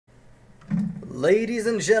Ladies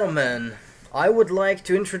and gentlemen, I would like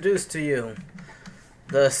to introduce to you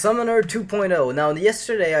the Summoner 2.0. Now,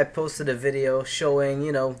 yesterday I posted a video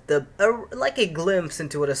showing, like a glimpse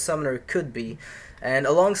into what a summoner could be. And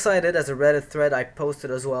alongside it, as a Reddit thread, I posted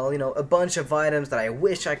as well, a bunch of items that I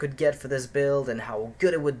wish I could get for this build and how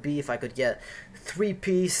good it would be if I could get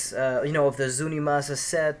 3-piece, of the Zunimasa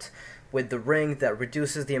set with the ring that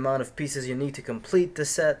reduces the amount of pieces you need to complete the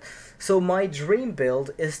set. So my dream build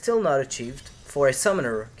is still not achieved for a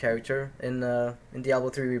summoner character in Diablo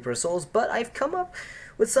 3 Reaper of Souls, but I've come up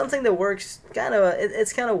with something that works kind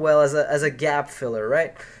of well as a gap filler,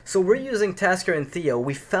 right? So we're using Tasker and Theo.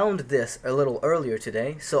 We found this a little earlier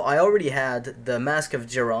today, so I already had the Mask of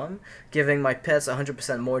Jiran, giving my pets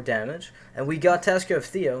 100% more damage, and we got Tasker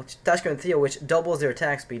and Theo, which doubles their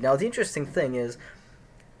attack speed. Now the interesting thing is,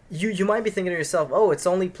 you might be thinking to yourself, oh, it's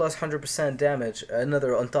only plus 100% damage,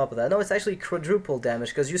 another on top of that. No, it's actually quadruple damage,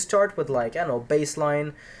 because you start with, like, I don't know,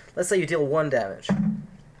 baseline, let's say you deal 1 damage.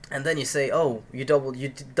 And then you say, oh, you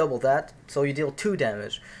double that, so you deal 2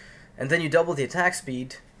 damage. And then you double the attack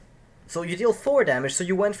speed, so you deal 4 damage, so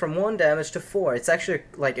you went from 1 damage to 4. It's actually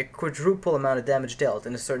like a quadruple amount of damage dealt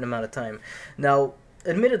in a certain amount of time. Now,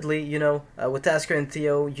 admittedly, with Tasker and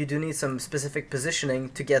Theo, you do need some specific positioning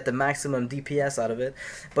to get the maximum DPS out of it,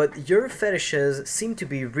 but your fetishes seem to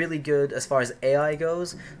be really good as far as AI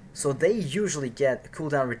goes, so they usually get a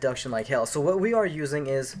cooldown reduction like hell. So what we are using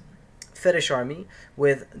is Fetish Army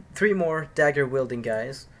with 3 more dagger-wielding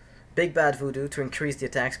guys, Big Bad Voodoo to increase the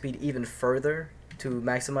attack speed even further, to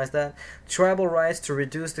maximize that, Tribal Rites to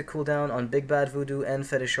reduce the cooldown on Big Bad Voodoo and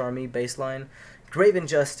Fetish Army baseline, Grave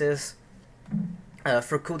Injustice,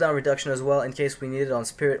 for cooldown reduction as well, in case we need it on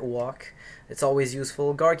Spirit Walk. It's always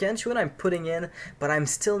useful. Gargantuan I'm putting in, but I'm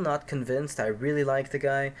still not convinced. I really like the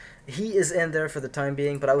guy. He is in there for the time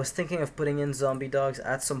being, but I was thinking of putting in Zombie Dogs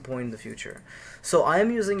at some point in the future. So I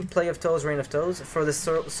am using Plague of Toes, Reign of Toes for the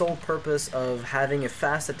sole purpose of having a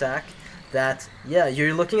fast attack that, yeah,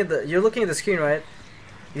 you're looking at the screen, right?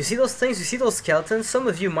 You see those things? You see those skeletons? Some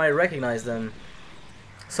of you might recognize them.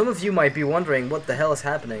 Some of you might be wondering what the hell is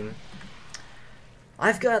happening.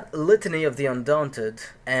 I've got Litany of the Undaunted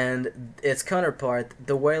and its counterpart,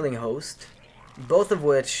 the Wailing Host, both of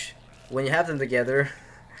which, when you have them together,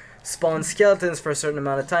 spawn skeletons for a certain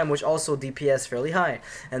amount of time, which also DPS fairly high.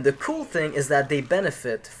 And the cool thing is that they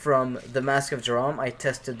benefit from the Mask of Jiran. I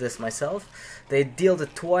tested this myself. They deal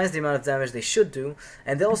twice the amount of damage they should do,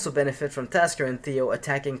 and they also benefit from Tasker and Theo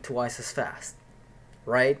attacking twice as fast.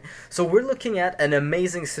 Right? So we're looking at an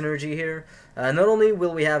amazing synergy here. Not only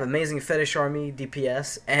will we have amazing Fetish Army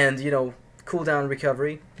DPS and, cooldown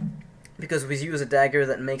recovery, because we use a dagger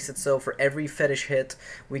that makes it so for every Fetish hit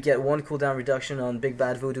we get 1 cooldown reduction on Big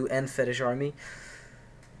Bad Voodoo and Fetish Army,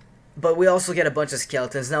 but we also get a bunch of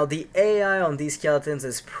skeletons. Now the AI on these skeletons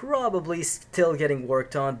is probably still getting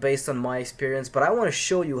worked on based on my experience, but I want to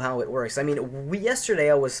show you how it works. I mean,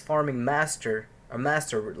 yesterday I was farming Master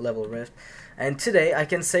level Rift, and today I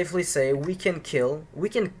can safely say we can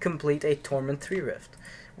complete a Torment 3 Rift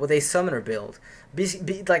with a Summoner build.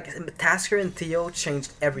 Like, Tasker and Theo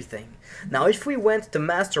changed everything. Now if we went to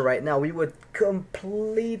Master right now, we would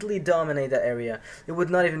completely dominate that area. It would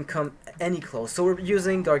not even come any close. So we're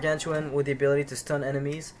using Gargantuan with the ability to stun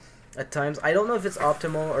enemies at times. I don't know if it's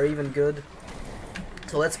optimal or even good.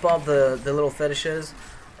 So let's pop the little fetishes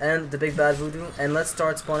and the Big Bad Voodoo, and let's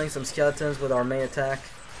start spawning some skeletons with our main attack,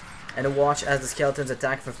 and watch as the skeletons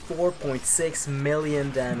attack for 4.6 million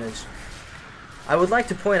damage. I would like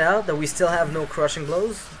to point out that we still have no crushing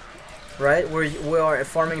blows, right? We are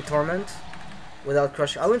farming Torment without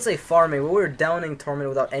crushing. I wouldn't say farming, but we're downing Torment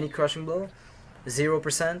without any crushing blow,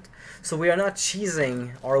 0%. So we are not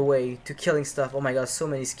cheesing our way to killing stuff. Oh my god, so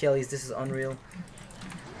many skellies, this is unreal.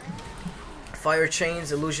 Fire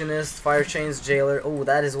Chains, Illusionist, Fire Chains, Jailer. Oh,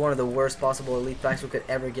 that is one of the worst possible elite packs we could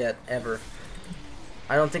ever get, ever.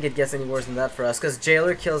 I don't think it gets any worse than that for us, because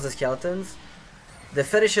Jailer kills the skeletons. The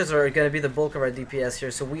fetishes are going to be the bulk of our DPS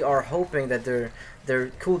here, so we are hoping that their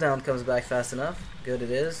cooldown comes back fast enough. Good,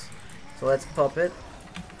 it is. So let's pop it.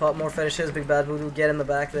 Pop more fetishes, Big Bad Voodoo, get in the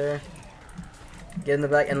back there. Get in the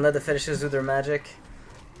back and let the fetishes do their magic.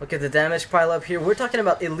 Look at the damage pile up here. We're talking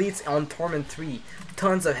about elites on Torment 3.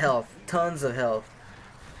 Tons of health. Tons of health.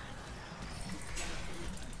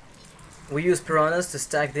 We use piranhas to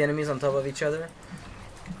stack the enemies on top of each other.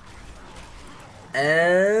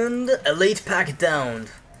 And elite pack downed.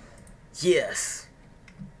 Yes.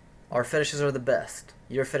 Our fetishes are the best.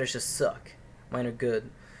 Your fetishes suck. Mine are good.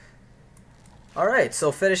 Alright,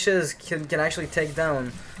 so fetishes can actually take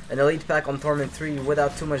down an elite pack on Torment 3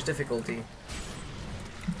 without too much difficulty.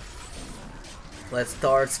 Let's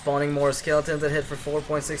start spawning more skeletons that hit for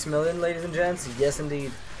 4.6 million, ladies and gents. Yes,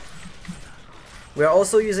 indeed. We are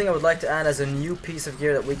also using, I would like to add as a new piece of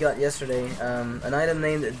gear that we got yesterday, an item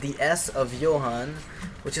named the S of Johann,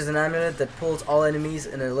 which is an amulet that pulls all enemies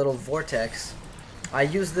in a little vortex. I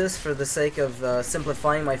use this for the sake of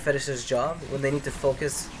simplifying my fetish's job when they need to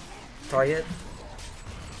focus target.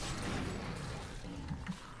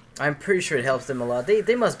 I'm pretty sure it helps them a lot.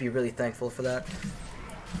 They must be really thankful for that.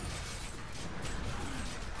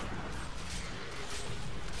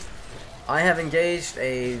 I have engaged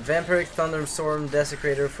a Vampiric Thunderstorm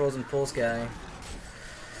Desecrator Frozen Pulse guy.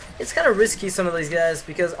 It's kind of risky, some of these guys,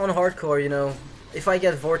 because on hardcore, you know, if I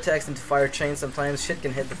get vortex into fire chain sometimes, shit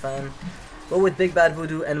can hit the fan. But with Big Bad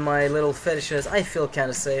Voodoo and my little fetishes, I feel kind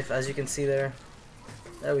of safe, as you can see there.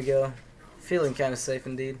 There we go. Feeling kind of safe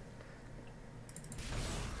indeed.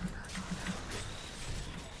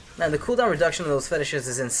 Man, the cooldown reduction of those fetishes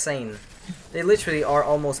is insane. They literally are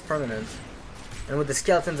almost permanent. And with the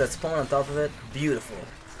skeletons that spawn on top of it, beautiful.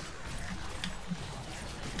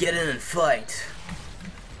 Get in and fight.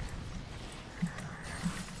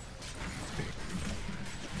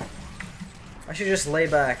 I should just lay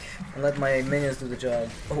back and let my minions do the job.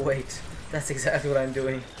 Oh wait, that's exactly what I'm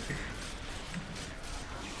doing.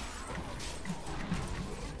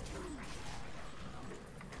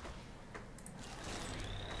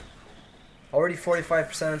 Already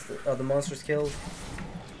 45% of the monsters killed.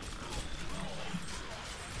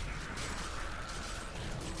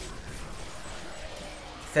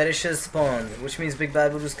 Fetishes spawned, which means Big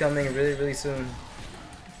Bad Voodoo's coming really soon.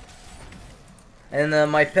 And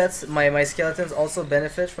my pets, my skeletons also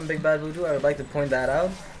benefit from Big Bad Voodoo. I would like to point that out.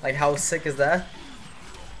 Like, how sick is that?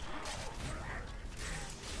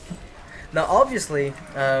 Now obviously,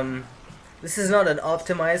 this is not an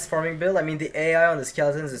optimized farming build. I mean, the AI on the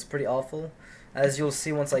skeletons is pretty awful, as you'll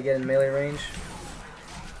see once I get in melee range.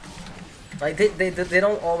 Like, they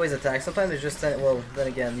don't always attack. Sometimes they're just, well, then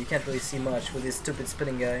again, you can't really see much with this stupid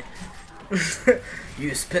spinning guy.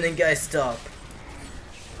 You spinning guy, stop.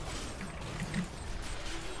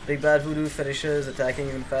 Big Bad Voodoo fetishes, attacking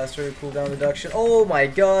even faster, cooldown reduction. Oh my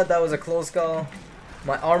god, that was a close call.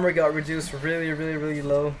 My armor got reduced really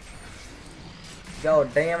low.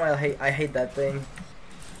 God damn, I hate that thing.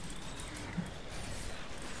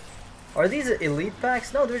 Are these elite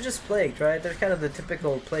packs? No, they're just plagued, right? They're kind of the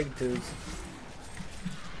typical plague dudes.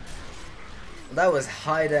 That was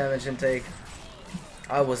high damage intake.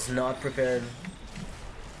 I was not prepared.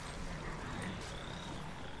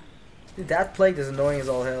 Dude, that plague is annoying as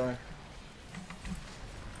all hell.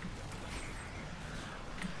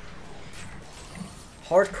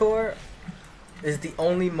 Hardcore is the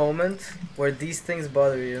only moment where these things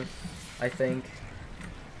bother you, I think.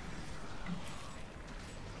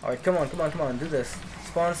 Alright, come on, do this.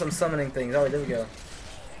 Spawn some summoning things. Alright, there we go.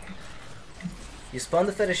 You spawn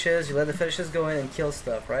the fetishes, you let the fetishes go in and kill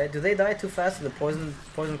stuff, right? Do they die too fast to the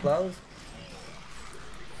poison clouds?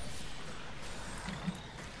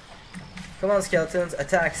 Come on, skeletons,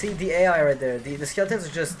 attack. See the AI right there. The skeletons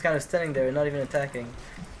are just kind of standing there and not even attacking.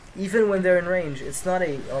 Even when they're in range, it's not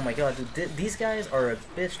a... Oh my god, dude, these guys are a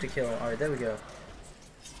bitch to kill. Alright, there we go.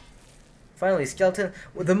 Finally, skeleton.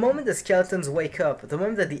 Well, the moment the skeletons wake up, the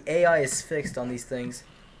moment that the AI is fixed on these things,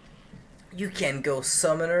 you can go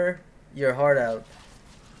summoner your heart out.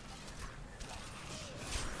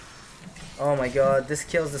 Oh my god, this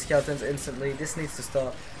kills the skeletons instantly. This needs to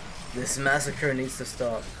stop. This massacre needs to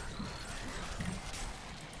stop.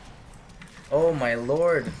 Oh my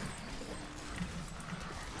lord.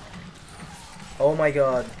 Oh my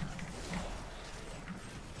god.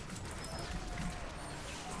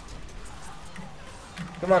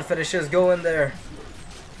 Come on, fetishes, go in there.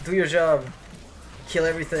 Do your job. Kill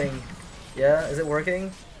everything. Yeah, is it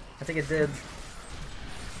working? I think it did.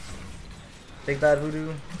 Big Bad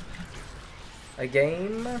Voodoo. A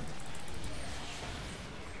game.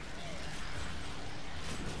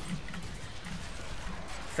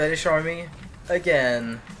 Fetish army.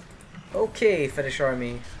 Again. Okay, fetish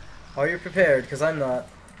army. Are you prepared? Because I'm not.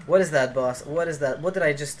 What is that, boss? What is that? What did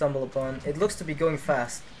I just stumble upon? It looks to be going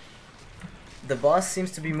fast. The boss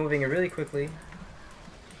seems to be moving really quickly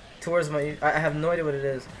towards my... I have no idea what it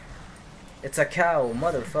is. It's a cow,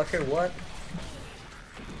 motherfucker, what?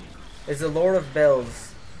 It's the Lord of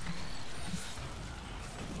Bells.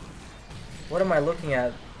 What am I looking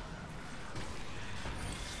at?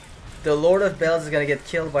 The Lord of Bells is gonna get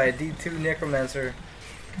killed by a D2 Necromancer.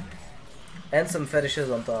 And some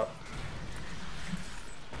fetishes on top.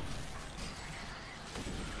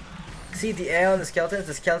 See the AI on the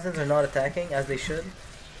skeletons are not attacking as they should.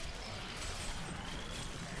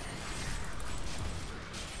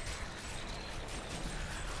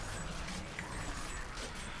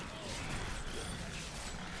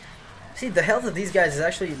 See, the health of these guys is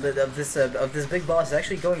actually of this big boss is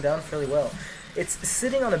actually going down fairly well. It's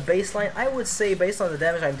sitting on a baseline. I would say, based on the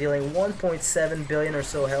damage I'm dealing, 1.7 billion or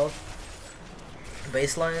so health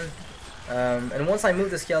baseline. And once I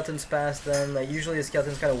move the skeletons past them, usually the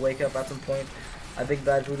skeletons kind of wake up at some point. I big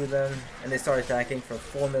bad voodoo them, and they start attacking for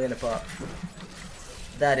 4 million a pop.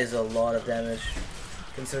 That is a lot of damage,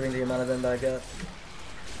 considering the amount of them that I got.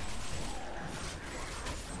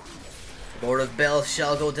 Lord of Bells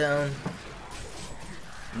shall go down.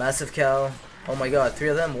 Massive cow. Oh my god, 3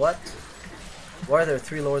 of them? What? Why are there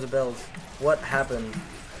 3 Lords of Bells? What happened?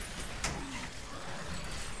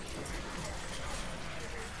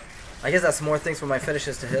 I guess that's more things for my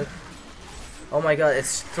fetishes to hit. Oh my god,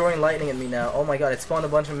 it's throwing lightning at me now. Oh my god, it spawned a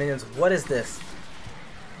bunch of minions. What is this?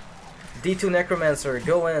 D2 Necromancer,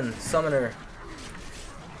 go in. Summoner.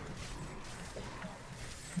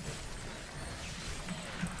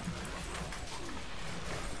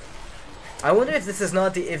 I wonder if this is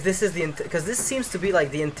not the, because this seems to be like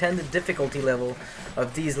the intended difficulty level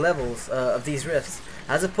of these levels, of these rifts.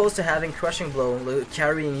 As opposed to having Crushing Blow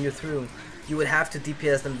carrying you through, you would have to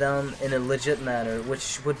DPS them down in a legit manner,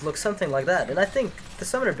 which would look something like that. And I think the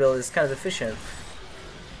Summoner build is kind of efficient.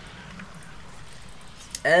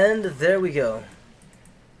 And there we go.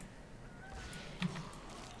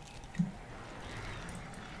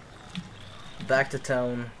 Back to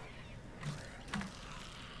town.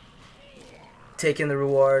 Take in the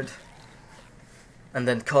reward, and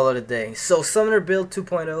then call it a day. So Summoner build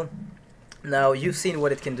 2.0. Now you've seen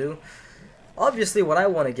what it can do. Obviously what I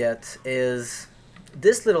want to get is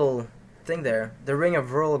this little thing there, the Ring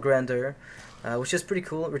of Royal Grandeur, which is pretty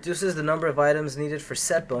cool. It reduces the number of items needed for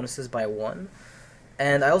set bonuses by 1.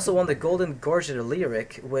 And I also want the Golden Gorget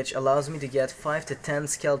Lyric, which allows me to get 5 to 10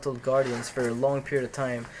 Skeletal Guardians for a long period of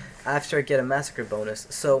time after I get a Massacre bonus.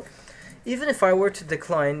 So even if I were to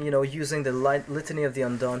decline, using the Litany of the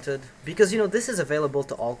Undaunted, because, this is available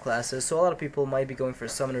to all classes, so a lot of people might be going for a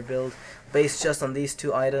Summoner build based just on these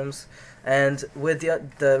 2 items. And with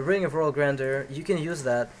the Ring of Royal Grandeur, you can use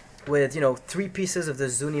that with, 3 pieces of the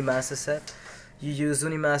Zunimasa set. You use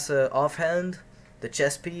Zunimasa offhand, the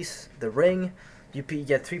chest piece, the ring. You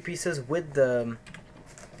get 3 pieces with the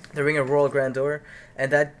Ring of Royal Grandeur,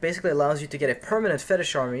 and that basically allows you to get a permanent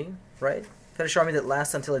fetish army, right? Fetish army that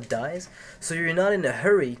lasts until it dies, so you're not in a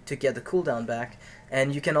hurry to get the cooldown back,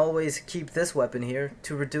 and you can always keep this weapon here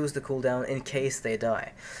to reduce the cooldown in case they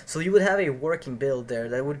die. So you would have a working build there.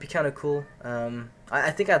 That would be kind of cool.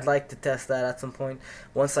 I think I'd like to test that at some point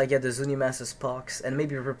once I get the Zunimasa's Pox, and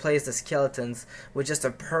maybe replace the skeletons with just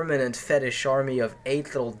a permanent fetish army of 8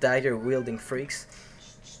 little dagger wielding freaks.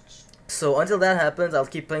 So until that happens, I'll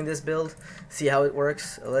keep playing this build, see how it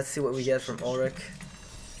works. Let's see what we get from Ulrich.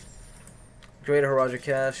 Greater Horadric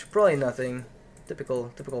Cash, probably nothing.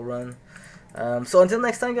 Typical run. So until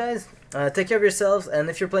next time, guys, take care of yourselves,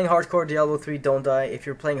 and if you're playing Hardcore Diablo 3, don't die. If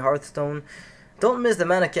you're playing Hearthstone, don't miss the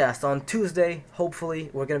Mana Cast on Tuesday.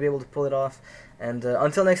 Hopefully, we're going to be able to pull it off. And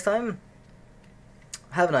until next time,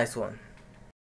 have a nice one.